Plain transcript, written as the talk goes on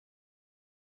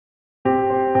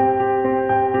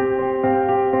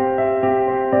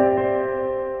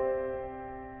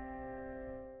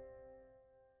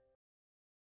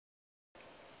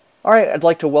All right, I'd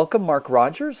like to welcome Mark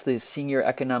Rogers, the Senior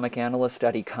Economic Analyst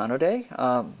at Econoday.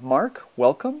 Mark,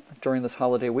 welcome during this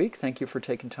holiday week. Thank you for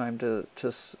taking time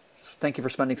thank you for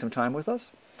spending some time with us.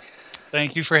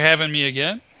 Thank you for having me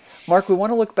again. Mark, we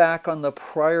want to look back on the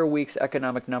prior week's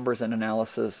economic numbers and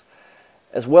analysis,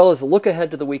 as well as look ahead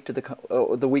to the week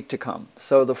to come.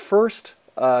 So the first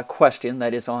question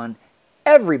that is on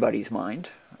everybody's mind,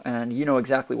 and you know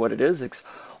exactly what it is. It's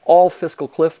all fiscal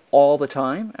cliff all the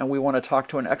time, and we want to talk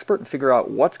to an expert and figure out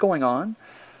what's going on.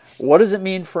 What does it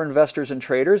mean for investors and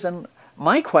traders? And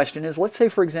my question is, let's say,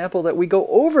 for example, that we go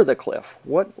over the cliff.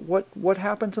 What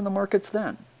happens in the markets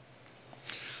then?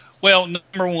 Well,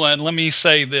 number one, let me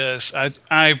say this.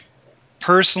 I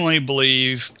personally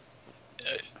believe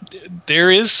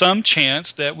there is some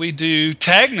chance that we do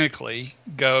technically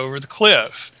go over the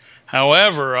cliff.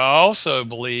 However, I also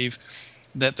believe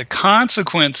that the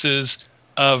consequences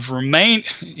of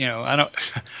I don't,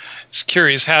 it's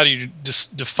curious, how do you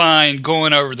define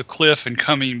going over the cliff and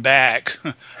coming back?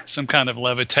 Some kind of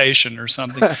levitation or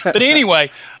something. But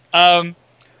anyway,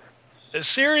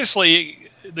 seriously,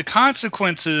 the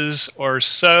consequences are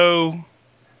so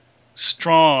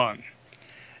strong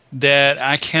that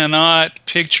I cannot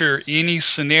picture any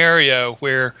scenario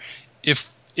where if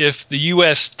the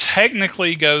U.S.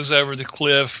 technically goes over the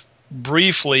cliff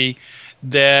briefly,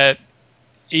 that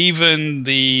even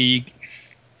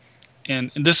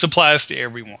and this applies to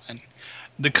everyone,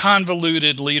 the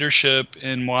convoluted leadership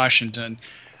in Washington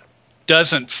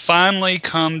doesn't finally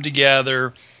come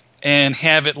together and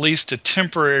have at least a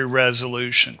temporary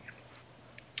resolution.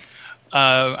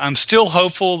 I'm still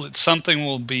hopeful that something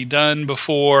will be done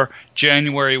before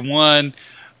January 1,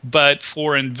 but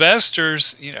for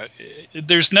investors,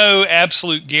 there's no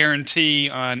absolute guarantee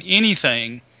on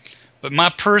anything. But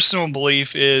my personal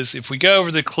belief is if we go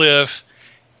over the cliff,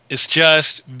 it's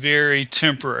just very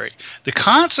temporary. The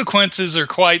consequences are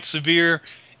quite severe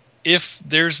if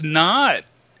there's not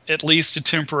at least a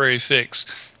temporary fix.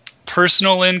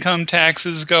 Personal income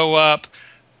taxes go up,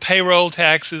 payroll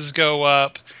taxes go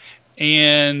up,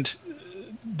 and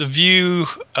the view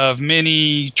of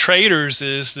many traders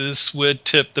is this would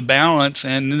tip the balance,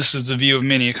 and this is the view of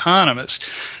many economists,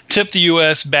 tip the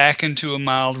U.S. back into a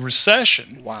mild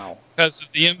recession. Wow. Because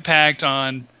of the impact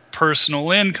on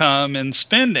personal income and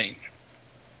spending.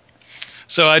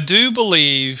 So I do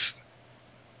believe,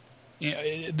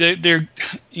 in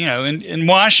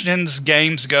Washington's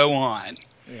games go on.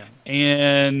 Yeah.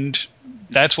 And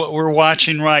that's what we're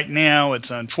watching right now.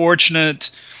 It's unfortunate.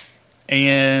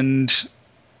 And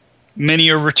many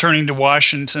are returning to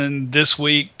Washington this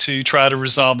week to try to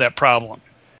resolve that problem.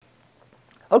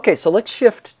 Okay, so let's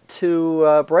shift to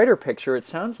a brighter picture. It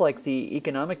sounds like the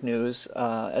economic news,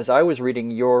 as I was reading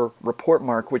your report,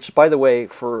 Mark, which, by the way,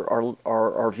 for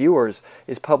our viewers,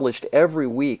 is published every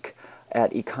week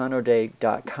at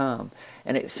econoday.com.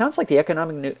 And it sounds like the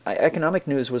economic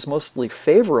news was mostly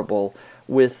favorable,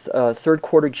 with third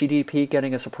quarter GDP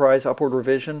getting a surprise upward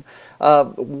revision.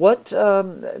 What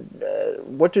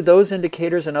do those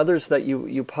indicators and others that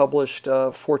you published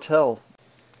foretell?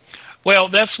 Well,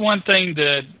 that's one thing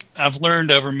that I've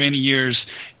learned over many years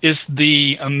is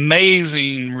the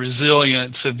amazing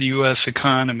resilience of the U.S.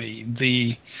 economy.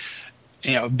 The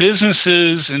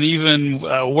businesses and even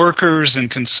workers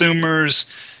and consumers,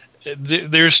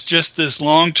 there's just this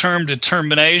long-term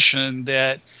determination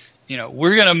that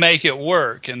we're going to make it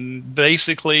work, and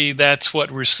basically that's what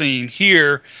we're seeing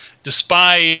here.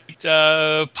 Despite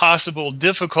possible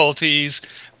difficulties,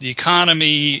 the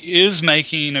economy is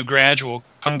making a gradual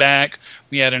comeback.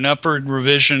 We had an upward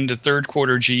revision to third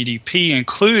quarter GDP,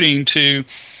 including to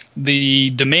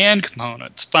the demand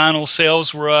components. Final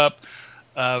sales were up.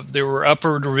 There were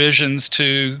upward revisions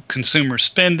to consumer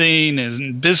spending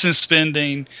and business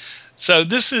spending. So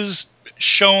this is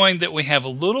showing that we have a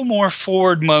little more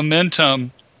forward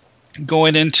momentum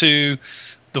going into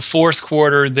the fourth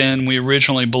quarter than we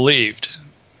originally believed.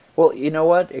 Well, you know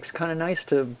what? It's kind of nice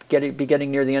to be getting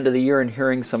near the end of the year and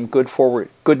hearing some good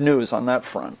news on that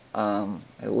front.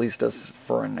 At least as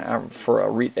for a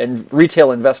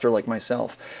retail investor like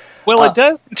myself. Well, it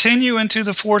does continue into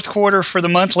the fourth quarter for the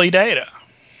monthly data.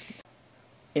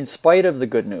 In spite of the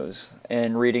good news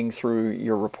and reading through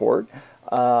your report,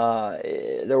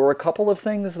 there were a couple of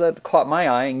things that caught my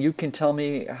eye, and you can tell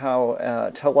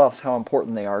us how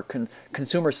important they are.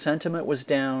 Consumer sentiment was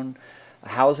down.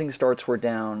 Housing starts were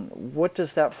down. What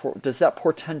does that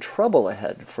portend trouble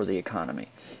ahead for the economy?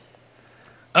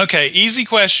 Okay, easy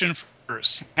question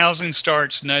first. Housing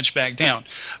starts nudge back down,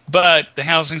 but the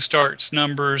housing starts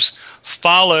numbers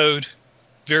followed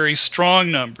very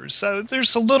strong numbers. So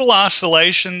there's a little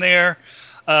oscillation there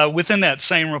within that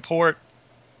same report.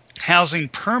 housing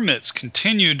permits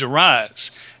continued to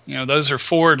rise. Those are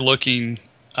forward-looking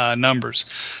numbers.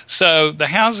 So the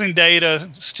housing data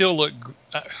still look,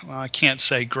 well, I can't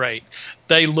say great.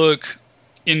 They look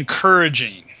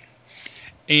encouraging.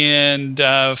 And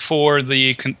for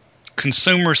the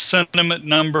consumer sentiment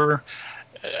number,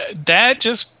 that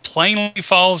just plainly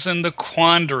falls in the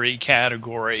quandary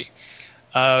category.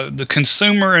 The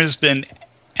consumer has been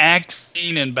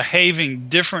acting and behaving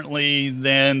differently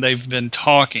than they've been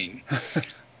talking.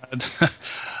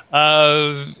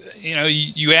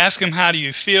 You ask them, how do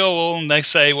you feel? And they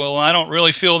say, well, I don't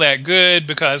really feel that good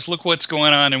because look what's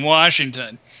going on in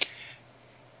Washington.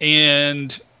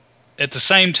 And at the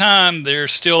same time, they're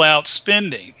still out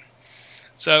spending.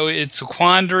 So it's a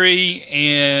quandary,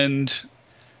 and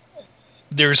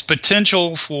there's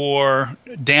potential for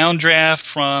downdraft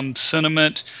from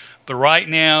sentiment, but right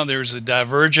now there's a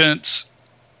divergence,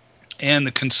 and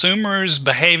the consumer is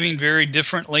behaving very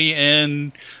differently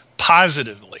and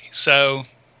positively. So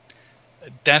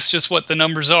that's just what the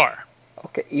numbers are.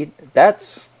 Okay,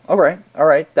 that's all right. All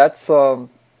right,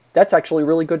 that's actually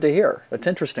really good to hear. That's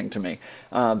interesting to me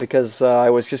because I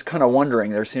was just kind of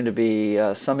wondering. There seem to be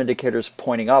some indicators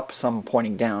pointing up, some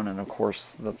pointing down, and of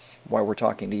course that's why we're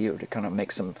talking to you to kind of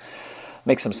make some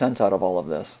sense out of all of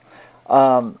this.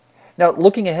 Now,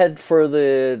 looking ahead for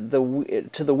to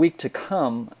the week to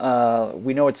come,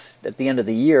 we know it's at the end of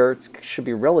the year. It should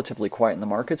be relatively quiet in the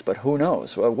markets, but who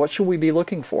knows? What should we be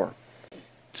looking for?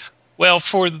 Well,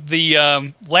 for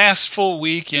the last full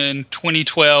week in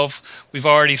 2012, we've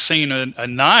already seen a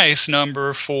nice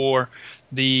number for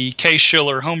the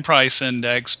Case-Shiller Home Price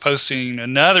Index posting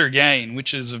another gain,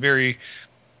 which is a very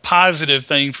positive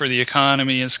thing for the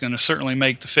economy. It's going to certainly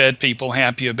make the Fed people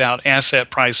happy about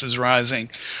asset prices rising.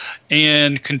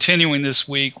 And continuing this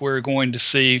week, we're going to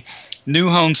see new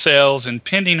home sales and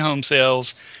pending home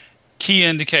sales, key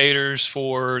indicators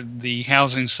for the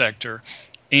housing sector.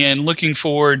 And looking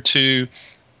forward to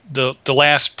the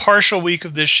last partial week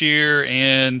of this year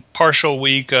and partial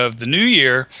week of the new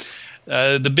year.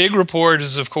 The big report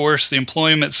is, of course, the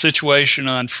employment situation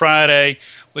on Friday,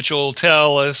 which will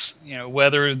tell us,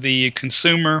 whether the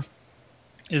consumer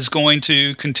is going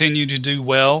to continue to do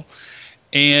well,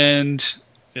 and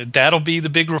that'll be the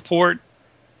big report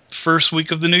first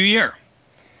week of the new year.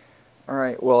 All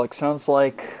right. Well, it sounds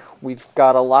like we've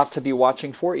got a lot to be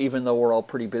watching for, even though we're all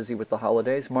pretty busy with the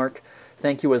holidays. Mark,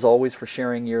 thank you as always for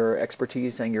sharing your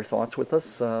expertise and your thoughts with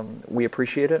us. We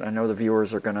appreciate it. I know the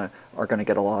viewers are gonna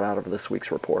get a lot out of this week's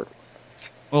report.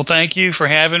 Well, thank you for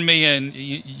having me,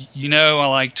 and I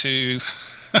like to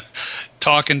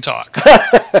talk and talk.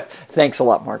 Thanks a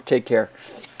lot, Mark. Take care.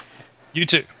 You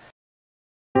too.